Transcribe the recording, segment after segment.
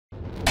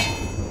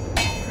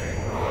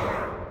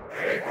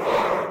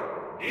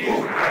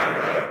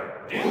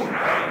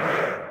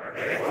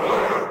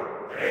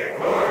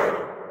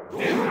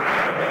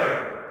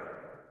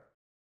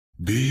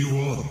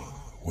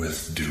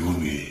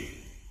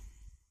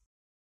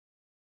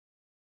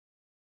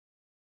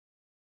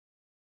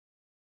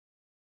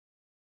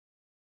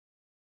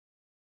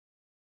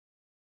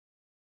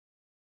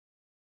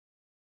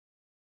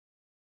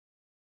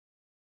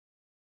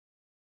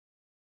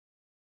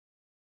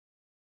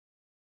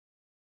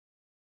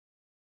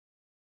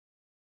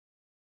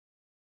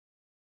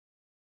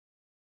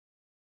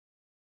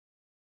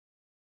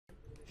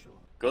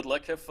Good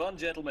luck, have fun,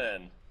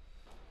 gentlemen.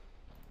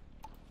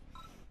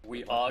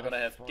 We are gonna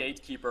have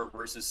Gatekeeper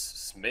versus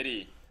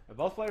Smitty. And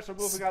both players are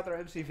moving out their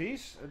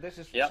MCVs, and this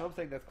is Yep.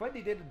 something that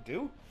Quenty didn't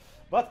do.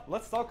 But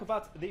let's talk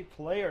about the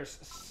players.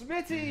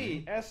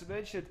 Smitty, as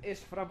mentioned, is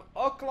from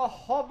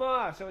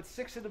Oklahoma, so it's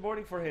 6 in the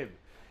morning for him.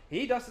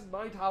 He doesn't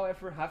mind,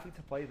 however, having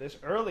to play this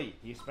early.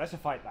 He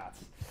specified that.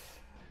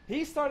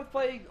 He started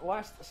playing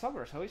last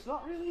summer, so it's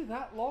not really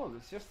that long.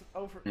 It's just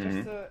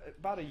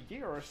about a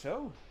year or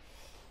so.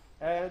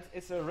 And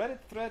it's a Reddit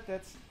thread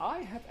that I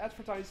had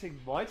advertising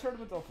my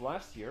tournament of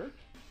last year.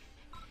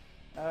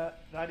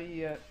 That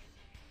he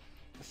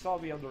saw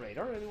me on the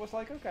radar, and he was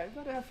like, okay, I'm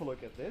gonna have a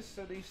look at this.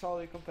 And he saw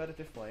the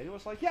competitive play, and he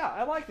was like, yeah,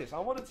 I like this. I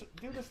wanted to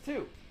do this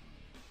too.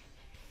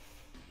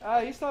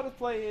 He started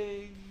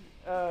playing,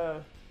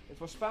 it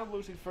was Spam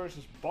losing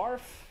versus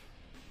Barf.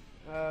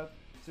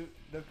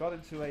 That got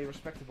into a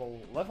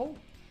respectable level.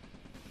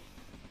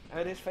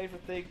 And his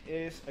favorite thing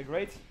is a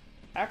great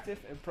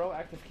active and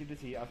proactive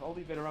community. I've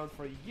only been around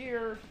for a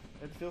year,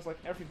 and it feels like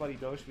everybody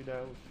knows me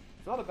now.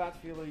 It's not a bad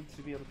feeling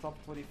to be on the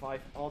top 25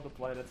 on the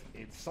planet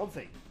in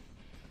something.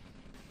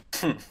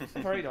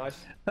 Very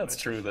nice. That's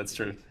true, that's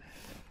true.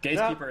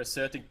 Gatekeeper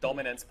asserting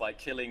dominance by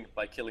killing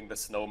the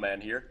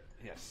snowman here.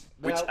 Yes.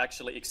 Which Now,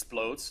 actually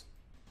explodes.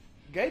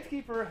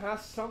 Gatekeeper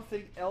has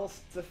something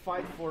else to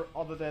fight for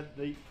other than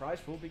the prize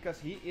pool,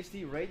 because he is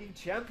the reigning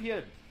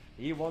champion.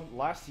 He won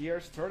last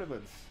year's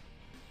tournament.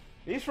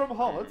 He's from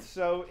Holland,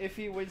 so if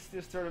he wins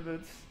this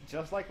tournament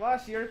just like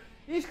last year,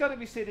 he's gonna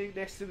be sitting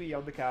next to me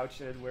on the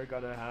couch and we're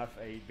gonna have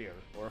a beer,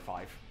 or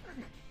 5.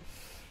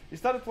 He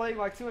started playing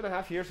like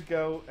 2.5 years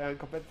ago, and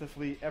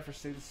competitively ever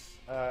since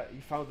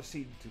he found the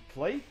scene to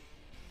play.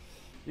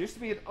 He used to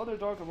be an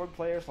underdog among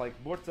players like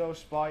Morto,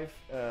 Spive,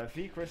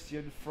 V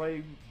Christian,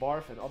 Frame,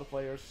 Barf and other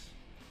players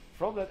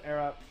from that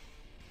era,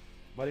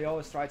 but he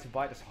always tried to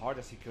bite as hard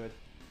as he could.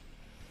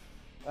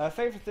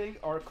 Favorite thing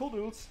are cool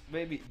dudes,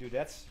 maybe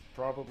dudettes,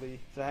 probably,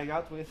 to hang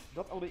out with,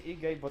 not only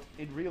in-game but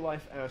in real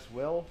life as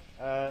well,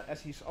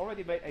 as he's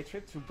already made a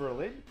trip to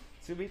Berlin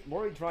to meet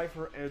Lorry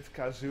Driver and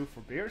Kazoo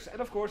for beers,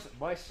 and of course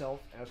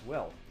myself as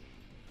well.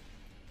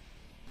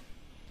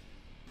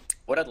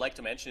 What I'd like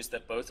to mention is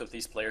that both of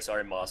these players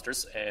are in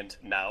Masters, and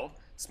now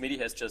Smitty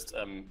has just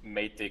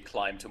made the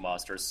climb to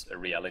Masters a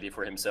reality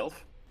for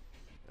himself.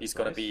 He's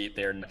gonna be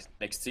there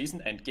next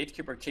season, and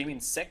Gatekeeper came in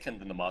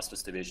second in the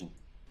Masters division,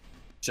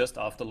 just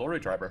after Lorry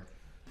Driver.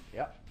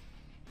 Yeah.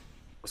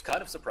 It was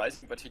kind of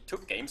surprising, but he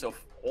took games of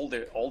all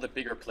the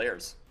bigger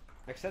players.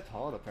 Except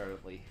Han,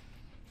 apparently.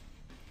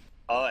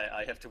 Oh,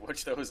 I have to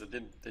watch those. I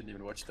didn't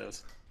even watch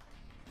those.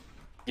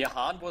 Yeah,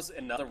 Han was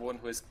another one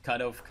who has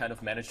kind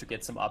of managed to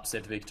get some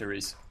upset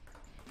victories.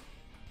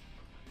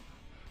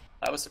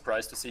 I was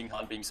surprised to seeing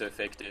Han being so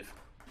effective.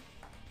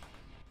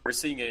 We're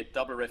seeing a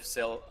double ref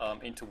cell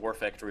into War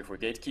Factory for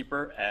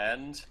Gatekeeper,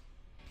 and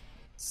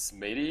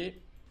Smitty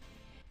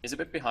is a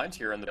bit behind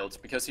here on the belts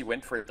because he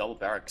went for a double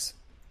barracks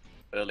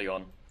early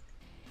on.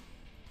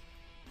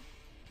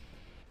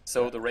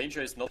 So the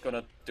Ranger is not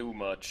gonna do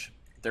much.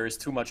 There is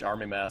too much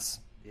army mass.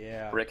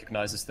 Yeah.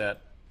 Recognizes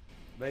that.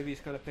 Maybe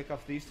he's gonna pick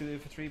off these 2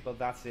 infantry, but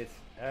that's it.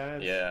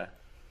 And yeah.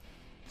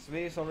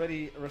 Smitty is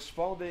already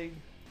responding.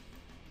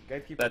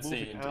 Gatekeeper That's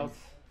moving out.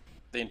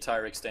 the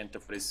entire extent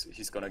of what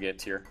he's gonna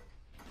get here.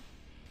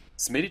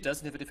 Smitty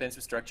doesn't have a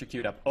defensive structure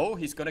queued up. Oh,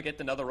 he's gonna get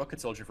another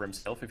rocket soldier for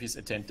himself if he's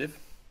attentive.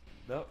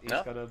 No, he's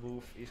gonna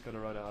move. He's gonna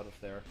run out of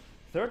there.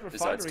 Third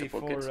refinery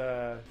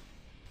for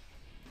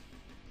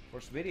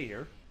Smitty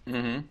here.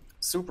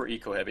 Super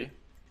eco-heavy.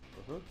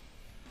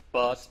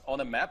 But on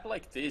a map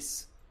like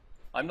this,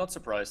 I'm not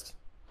surprised.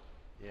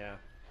 Yeah.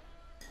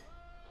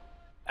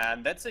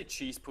 And that's a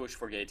cheese push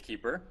for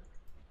Gatekeeper.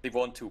 They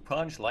want to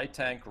punch, light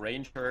tank,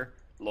 ranger,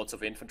 lots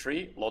of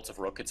infantry, lots of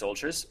rocket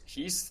soldiers.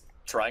 He's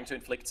trying to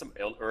inflict some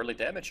early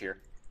damage here.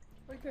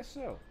 I guess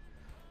so.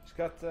 He's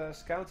got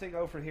scouting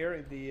over here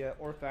in the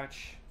ore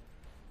patch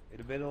in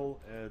the middle,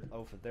 and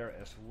over there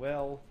as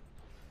well.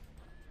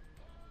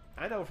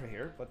 And over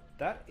here, but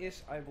that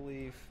is, I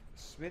believe,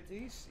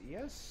 Smitty's.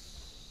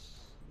 Yes.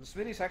 The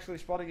Smitty's actually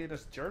spawning in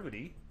as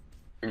Germany.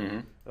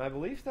 And I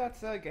believe that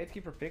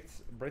Gatekeeper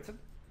picked Britain.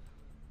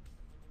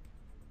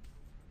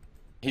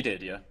 He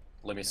did, yeah.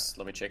 Let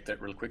me check that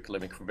real quick.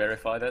 Let me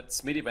verify that.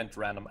 Smitty went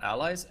random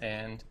allies,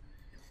 and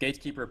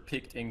Gatekeeper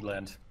picked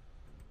England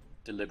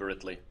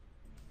deliberately.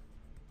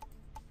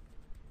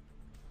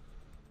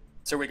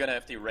 So we're gonna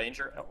have the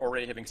Ranger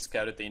already having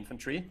scouted the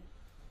infantry,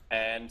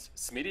 and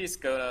Smitty is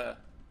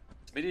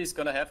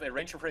gonna have a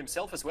Ranger for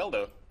himself as well,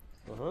 though.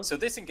 So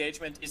this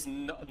engagement is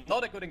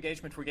not a good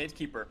engagement for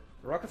Gatekeeper.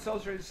 Rocket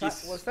Soldier inside.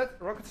 Was that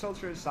Rocket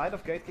Soldier inside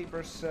of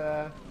Gatekeeper's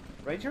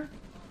Ranger?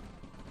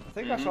 I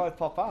think I saw it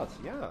pop out.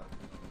 Yeah.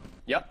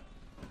 Yep.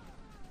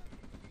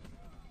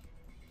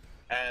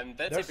 And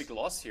that's a big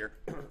loss here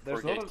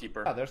for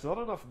Gatekeeper. There's not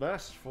enough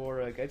mass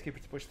for Gatekeeper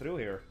to push through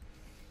here.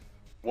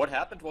 What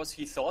happened was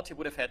he thought he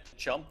would have had to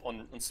jump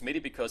on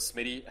Smitty because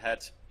Smitty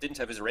didn't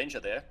have his Ranger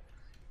there.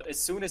 But as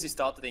soon as he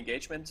started the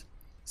engagement,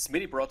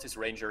 Smitty brought his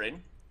Ranger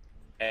in,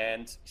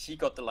 and he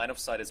got the line of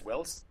sight as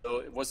well. So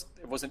it was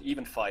an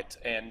even fight,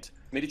 and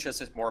Smitty just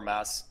has more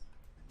mass.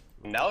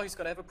 Now he's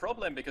gonna have a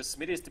problem because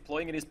Smitty is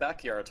deploying in his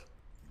backyard.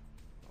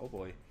 Oh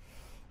boy.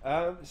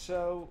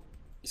 So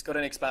he's got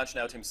an expansion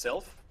out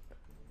himself,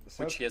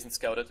 which he hasn't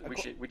scouted,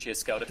 which he has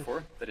scouted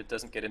for, that it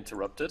doesn't get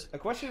interrupted. A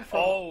question from...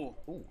 Oh!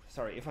 Ooh,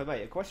 sorry, if I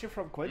may. A question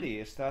from Quindy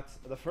is that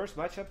the first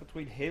matchup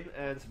between him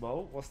and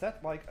Mo, was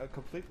that like a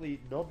completely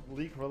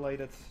non-league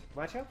related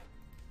matchup?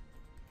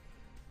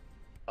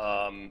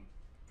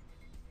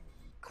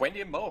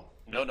 Quindy and Mo.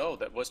 No,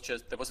 that was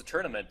a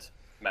tournament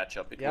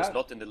matchup. It was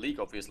not in the league,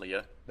 obviously,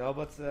 yeah. No,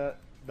 but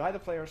neither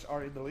players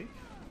are in the league.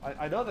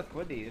 I know that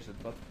Quindy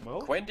isn't, but Mo?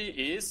 Quindy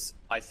is,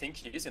 I think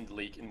he is in the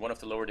league, in one of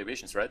the lower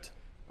divisions, right?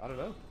 I don't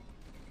know.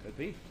 Could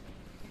be.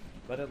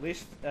 But at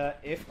least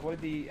if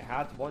Quindy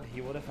had won, he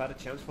would have had a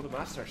chance for the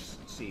Masters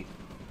seed.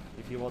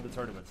 If he won the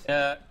tournament.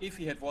 If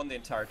he had won the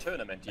entire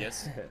tournament,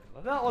 yes.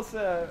 That was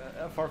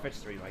a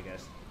far-fetched dream, I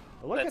guess.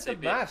 Look at the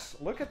mass.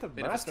 Look at the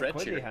mass that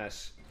Quindy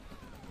has.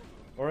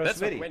 Or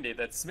that's Smitty. Not Quindy,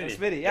 that's Smitty.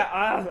 Smitty, yeah.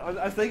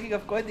 I was thinking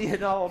of Quindy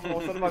now.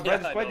 One of my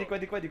friends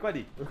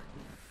Quindy.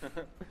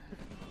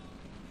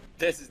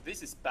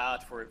 This is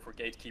bad for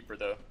Gatekeeper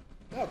though.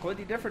 No,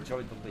 Quindy never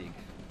joined the league.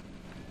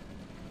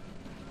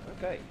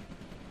 Okay.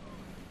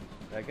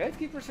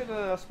 Gatekeeper's in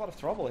a spot of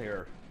trouble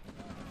here.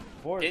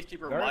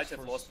 Gatekeeper might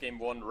have lost game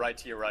 1 right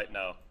here, right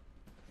now.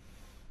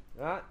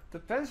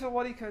 Depends on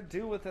what he can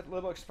do with that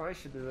little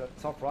expansion in the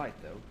top right,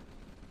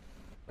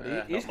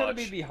 though. He's going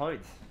to be behind.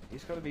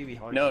 He's going to be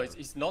behind. No,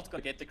 he's not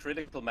going to get the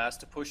critical mass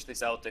to push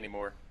this out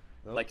anymore.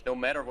 Nope. Like, no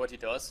matter what he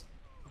does.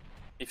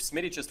 If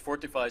Smitty just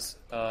fortifies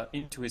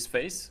into his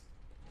face,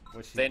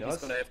 then he's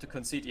going to have to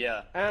concede,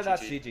 yeah. And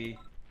that's GG.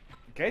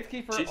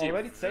 Gatekeeper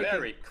already taken...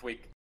 very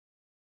quick.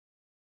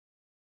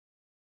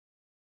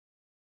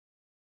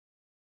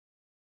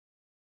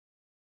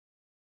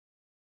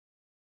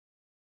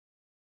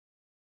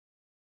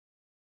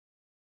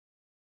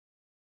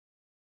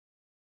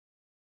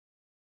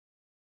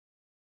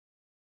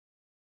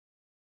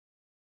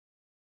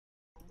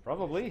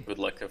 Probably. Good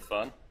luck, have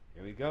fun.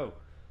 Here we go.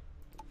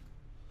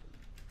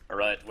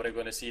 Alright, what are we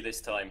going to see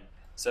this time?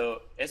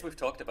 So, as we've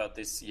talked about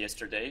this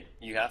yesterday,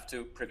 you have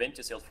to prevent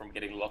yourself from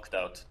getting locked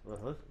out.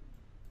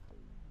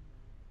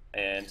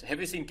 And have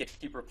you seen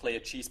Gatekeeper play a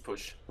cheese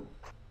push?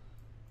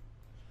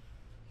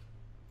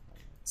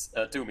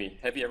 Doomy,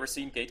 have you ever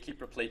seen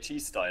Gatekeeper play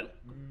cheese style?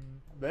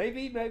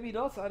 Maybe, maybe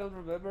not, I don't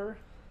remember.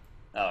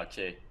 Ah,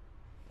 okay.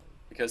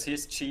 Because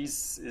his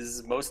cheese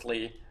is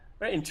mostly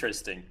very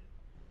interesting.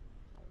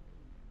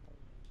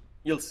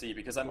 You'll see,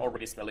 because I'm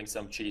already smelling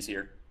some cheese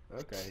here.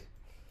 Okay.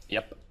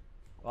 Yep.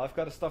 Well, I've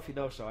got a stuffy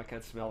nose, so I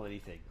can't smell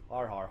anything.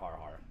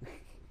 Har.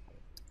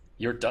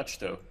 You're Dutch,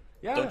 though.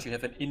 Yeah. Don't you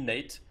have an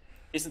innate...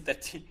 Isn't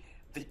that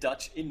the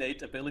Dutch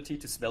innate ability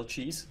to smell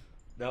cheese?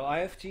 No,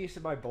 I have cheese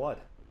in my blood.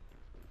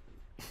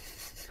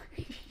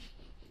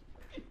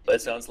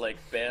 That sounds like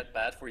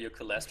bad for your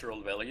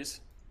cholesterol values.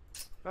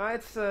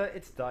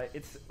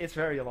 It's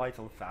very light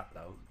on fat,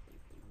 though.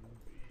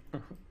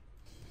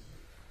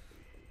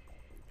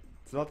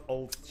 It's not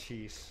old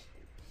cheese.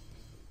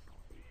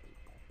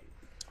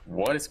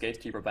 What is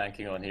Gatekeeper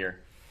banking on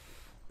here?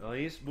 Well,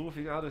 he's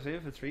moving out his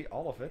infantry,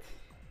 all of it.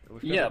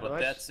 Yeah, but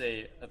that's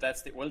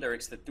the oil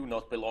derricks that do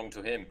not belong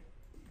to him.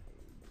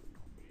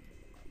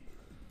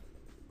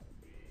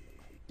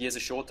 He has a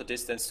shorter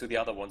distance to the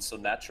other ones, so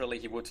naturally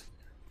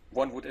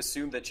one would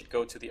assume that she'd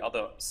go to the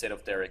other set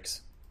of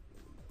derricks.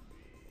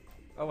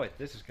 Oh wait,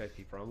 this is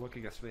Gatekeeper. I'm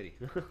looking at Smitty.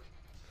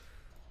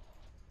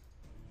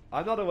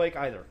 I'm not awake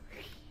either.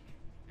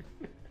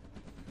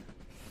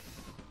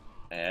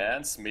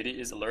 And Smitty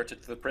is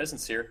alerted to the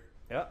presence here.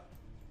 Yeah.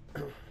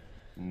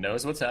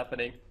 Knows what's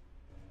happening.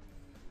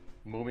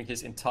 Moving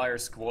his entire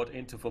squad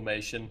into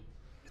formation.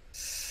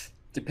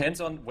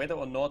 Depends on whether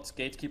or not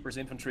Gatekeeper's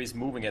infantry is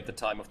moving at the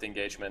time of the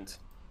engagement.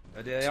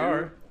 They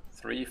are.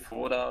 3,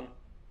 4 down.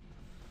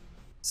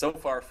 So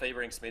far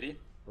favoring Smitty.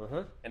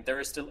 And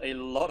there is still a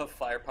lot of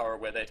firepower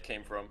where that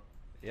came from.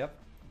 Yep.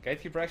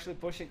 Gatekeeper actually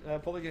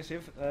pulling his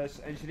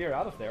engineer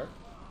out of there.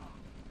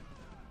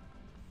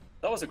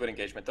 That was a good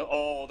engagement though.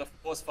 Oh, the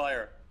force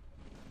fire.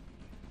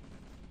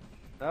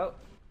 No,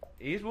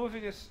 he's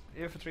moving his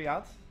infantry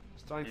out.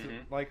 He's trying to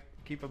like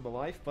keep him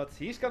alive, but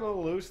he's gonna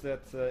lose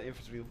that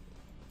infantry.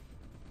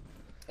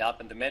 Yep,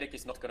 and the medic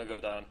is not gonna go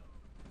down.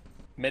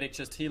 Medic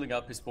just healing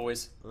up his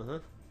boys.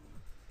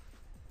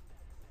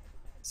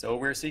 So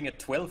we're seeing a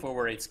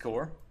 12/8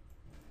 score.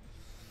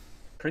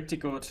 Pretty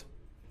good.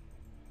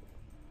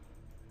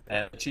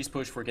 And the cheese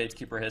push for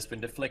Gatekeeper has been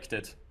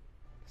deflected.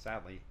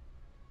 Sadly.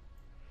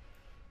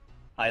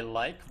 I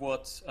like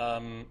what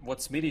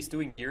Smitty's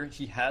doing here.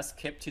 He has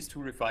kept his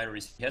 2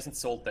 refineries. He hasn't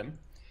sold them.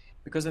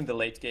 Because in the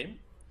late game,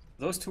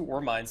 those 2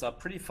 ore mines are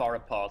pretty far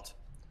apart.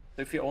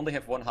 So if you only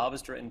have 1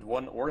 harvester and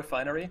 1 ore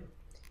refinery,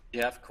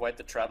 you have quite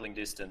the traveling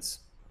distance.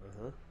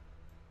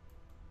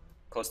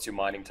 Costs you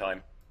mining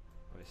time.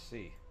 I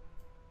see.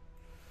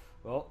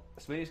 Well,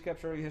 Smitty's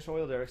capturing his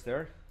oil derricks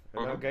there.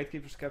 And now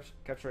Gatekeeper's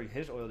capturing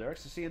his oil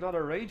derricks. To see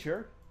another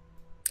ranger.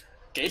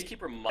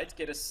 Gatekeeper might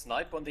get a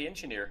snipe on the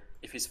engineer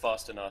if he's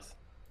fast enough.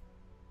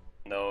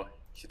 No,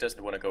 he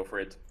doesn't want to go for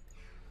it.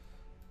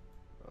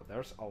 Oh,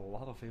 there's a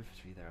lot of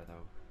infantry there,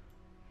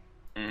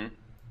 though. Mm-hmm.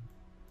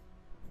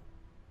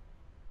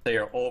 They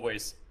are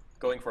always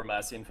going for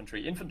mass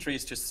infantry. Infantry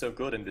is just so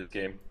good in this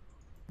game.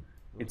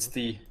 It's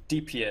the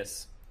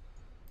DPS.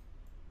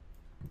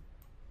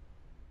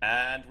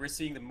 And we're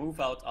seeing the move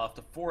out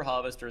after 4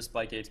 harvesters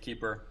by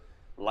Gatekeeper.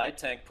 Light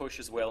tank push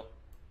as well.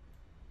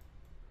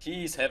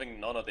 He's having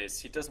none of this.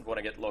 He doesn't want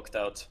to get locked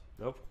out.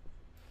 Nope.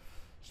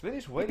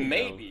 Smitty's waiting.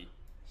 Maybe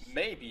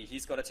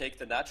he's gonna take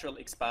the natural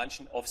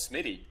expansion of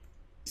Smitty.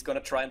 He's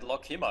gonna try and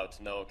lock him out.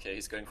 No, okay,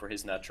 he's going for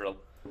his natural.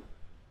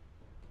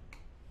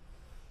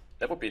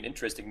 That would be an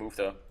interesting move,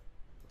 though.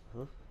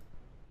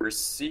 We're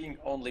seeing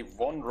only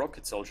 1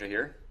 rocket soldier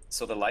here,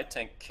 so the light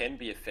tank can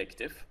be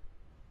effective.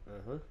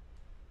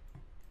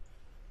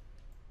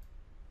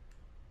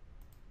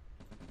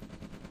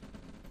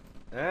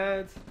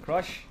 And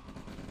crush.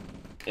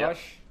 Yep.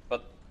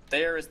 But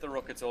there is the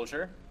rocket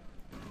soldier.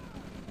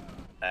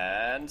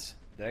 And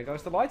there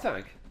goes the light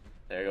tank.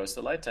 There goes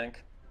the light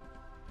tank.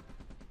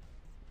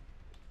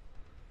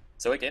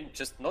 So again,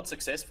 just not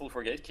successful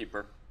for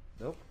Gatekeeper.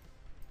 Nope.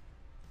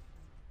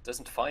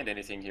 Doesn't find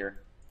anything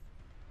here.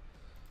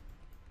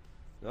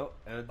 No,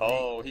 and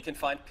oh, he can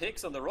find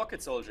picks on the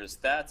rocket soldiers.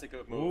 That's a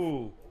good move.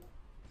 Ooh.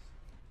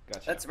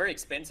 Gotcha. That's very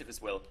expensive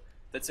as well.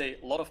 That's a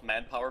lot of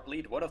manpower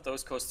bleed. One of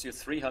those costs you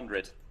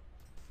 300.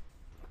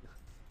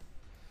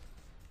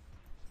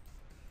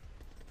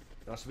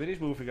 Now Smitty's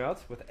moving out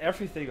with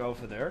everything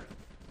over there.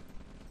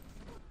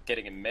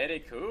 Getting a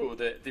medic. Ooh,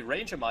 the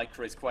Ranger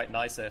micro is quite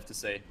nice, I have to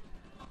say.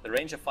 The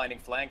Ranger finding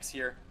flanks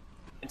here.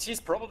 And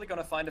she's probably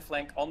gonna find a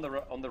flank on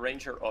the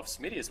Ranger of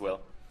Smitty as well.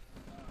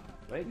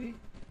 Maybe.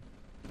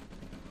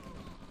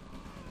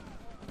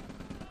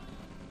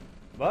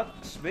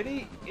 But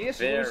Smitty is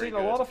losing a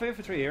lot of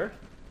infantry here.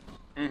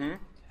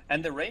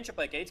 And the Ranger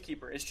by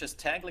Gatekeeper is just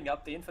tangling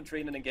up the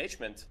infantry in an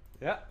engagement.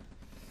 Yeah.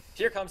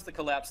 Here comes the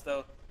collapse,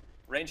 though.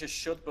 Ranger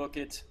should book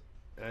it.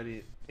 And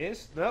he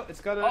is. No, it's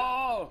gonna.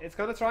 Oh! It's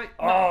gonna try. No.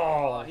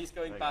 Oh! He's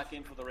going back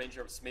in for the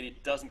Ranger of Smitty.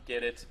 Doesn't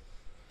get it.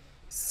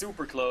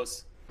 Super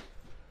close.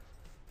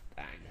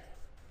 Bang.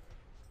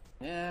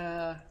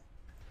 Yeah.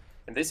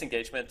 In this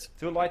engagement.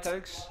 2 light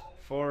tanks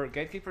for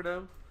Gatekeeper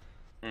now.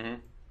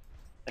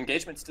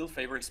 Engagement still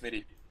favoring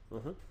Smitty.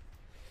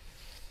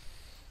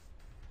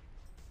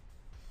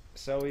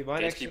 So we might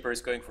Gatekeeper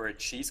is going for a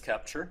cheese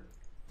capture.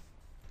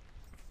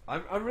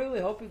 I'm really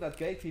hoping that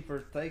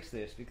Gatekeeper takes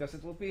this, because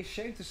it would be a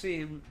shame to see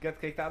him get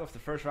kicked out of the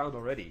first round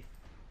already.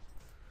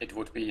 It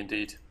would be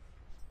indeed.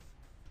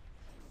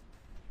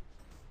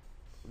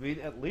 I mean,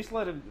 at least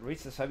let him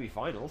reach the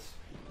semi-finals.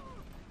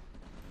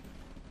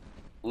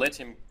 Let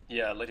him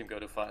go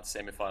to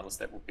semi-finals.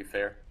 That would be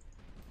fair.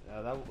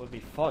 That would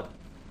be fun,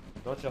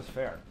 not just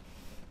fair.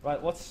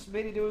 Right, what's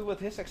Smitty doing with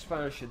his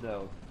expansion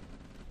though?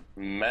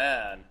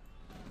 Man,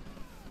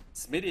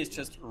 Smitty is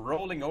just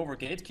rolling over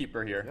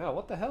Gatekeeper here. Yeah,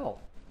 what the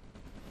hell?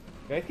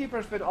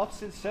 Gatekeeper's been up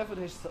since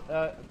 7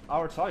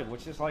 our time,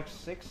 which is like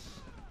 6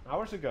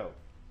 hours ago.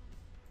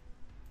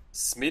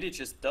 Smitty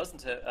just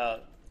doesn't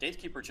have.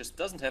 Gatekeeper just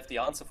doesn't have the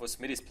answer for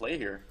Smitty's play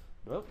here.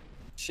 Nope.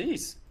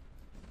 Jeez.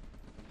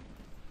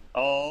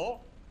 Oh,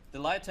 the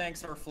light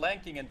tanks are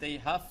flanking and they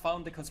have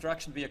found the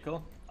construction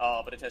vehicle.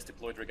 Oh, but it has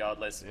deployed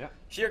regardless. Yeah.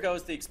 Here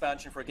goes the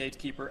expansion for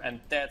Gatekeeper,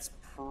 and that's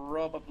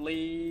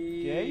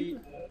probably... Game?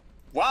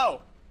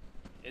 Wow!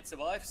 It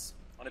survives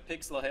on a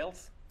pixel of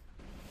health.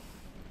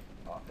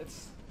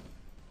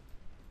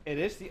 It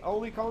is the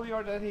only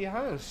collier that he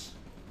has.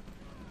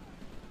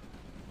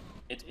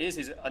 It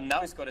is, and now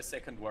he's got a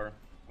second one,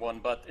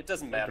 but it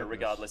doesn't matter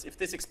regardless. If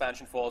this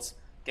expansion falls,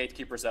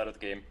 Gatekeeper's out of the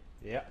game.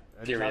 Yeah,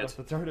 and period. he's out of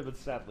the tournament,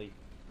 sadly.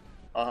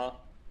 Yeah,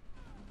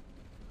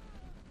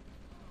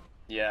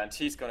 and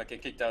he's gonna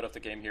get kicked out of the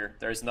game here.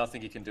 There is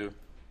nothing he can do.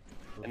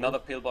 Another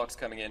pillbox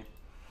coming in.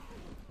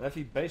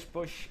 Heavy base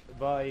push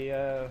by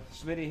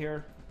Smitty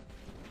here.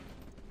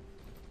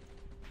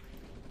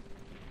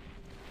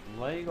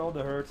 Laying on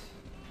the hurt.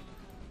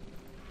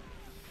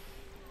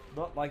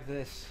 Not like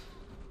this.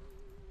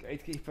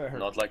 Gatekeeper.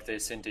 Not like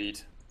this,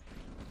 indeed.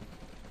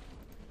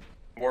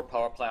 More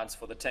power plants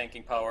for the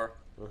tanking power.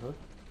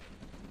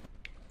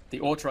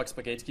 The ore trucks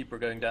by Gatekeeper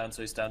going down,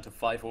 so he's down to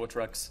 5 ore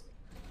trucks.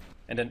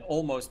 And an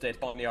almost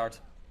dead Conyard.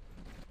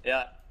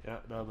 Yeah. Yeah,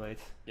 no mate.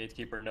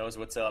 Gatekeeper knows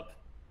what's up.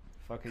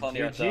 Fucking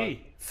Conyard GG. down.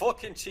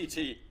 Fucking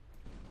GG.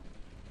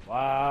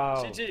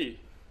 Wow. GG.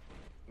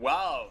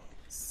 Wow.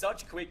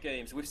 Such quick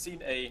games. We've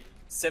seen a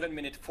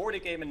 7-minute 40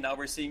 game, and now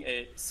we're seeing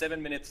a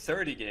 7-minute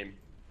 30 game.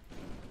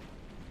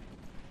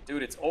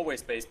 Dude, it's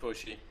always base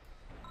pushy.